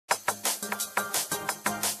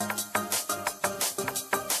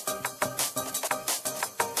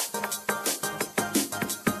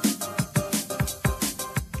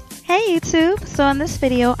YouTube! So in this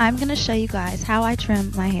video I'm going to show you guys how I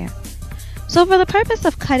trim my hair. So for the purpose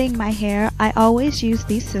of cutting my hair, I always use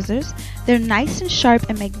these scissors. They're nice and sharp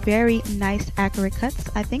and make very nice accurate cuts.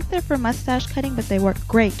 I think they're for mustache cutting, but they work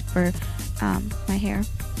great for my hair.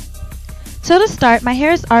 So to start, my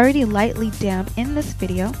hair is already lightly damp in this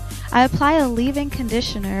video. I apply a leave-in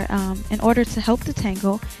conditioner in order to help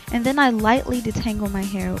detangle, and then I lightly detangle my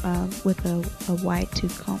hair with a wide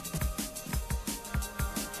tooth comb.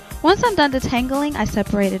 Once I'm done detangling, I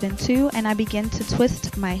separate it in two and I begin to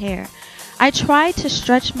twist my hair. I try to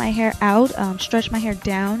stretch my hair out, stretch my hair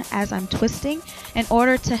down as I'm twisting in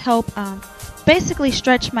order to help basically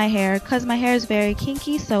stretch my hair, because my hair is very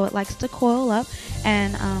kinky, so it likes to coil up,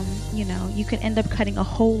 and you know, you can end up cutting a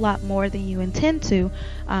whole lot more than you intend to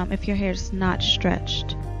if your hair is not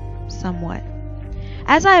stretched somewhat.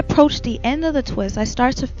 As I approach the end of the twist, I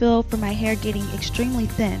start to feel for my hair getting extremely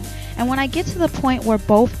thin, and when I get to the point where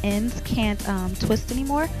both ends can't twist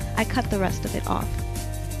anymore, I cut the rest of it off.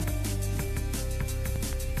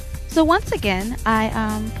 So once again,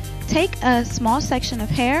 I take a small section of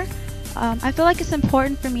hair. I feel like it's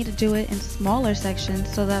important for me to do it in smaller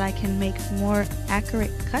sections so that I can make more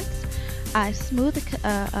accurate cuts. I smooth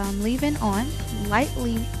the leave-in on,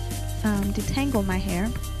 lightly detangle my hair.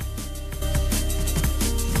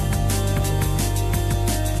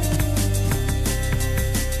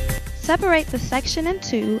 Separate the section in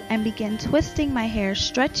two and begin twisting my hair,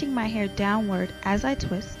 stretching my hair downward as I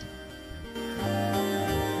twist.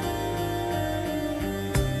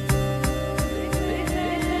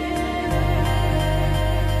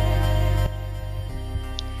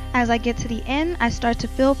 As I get to the end, I start to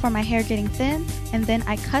feel for my hair getting thin, and then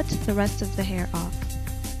I cut the rest of the hair off.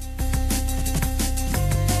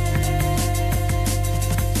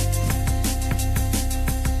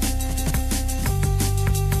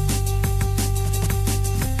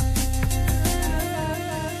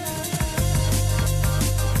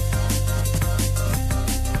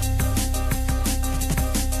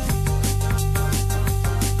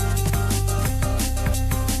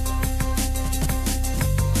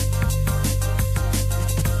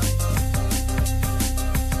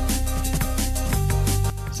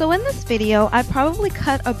 So in this video, I probably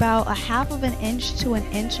cut about a half of an inch to an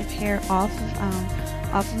inch of hair off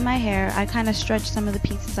of my hair. I kind of stretched some of the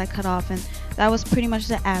pieces I cut off, and that was pretty much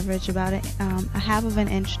the average, about a half of an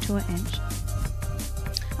inch to an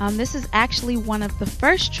inch. This is actually one of the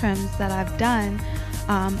first trims that I've done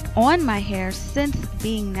on my hair since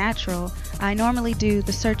being natural. I normally do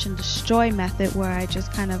the search and destroy method, where I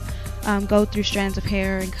just kind of go through strands of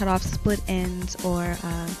hair and cut off split ends or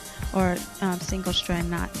single strand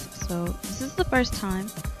knots. So this is the first time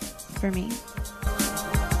for me.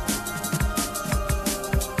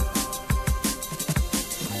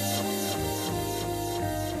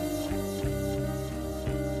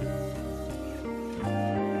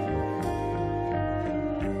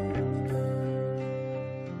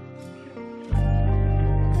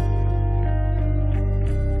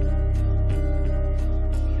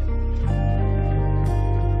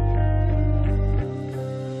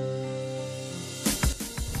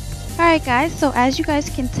 Alright guys, so as you guys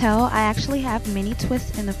can tell, I actually have mini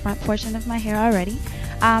twists in the front portion of my hair already.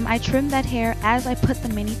 I trim that hair as I put the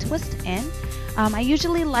mini twist in. I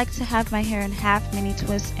usually like to have my hair in half mini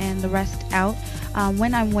twist and the rest out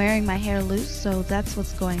when I'm wearing my hair loose, so that's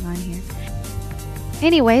what's going on here.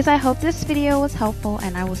 Anyways, I hope this video was helpful,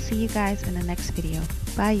 and I will see you guys in the next video.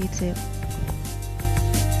 Bye YouTube.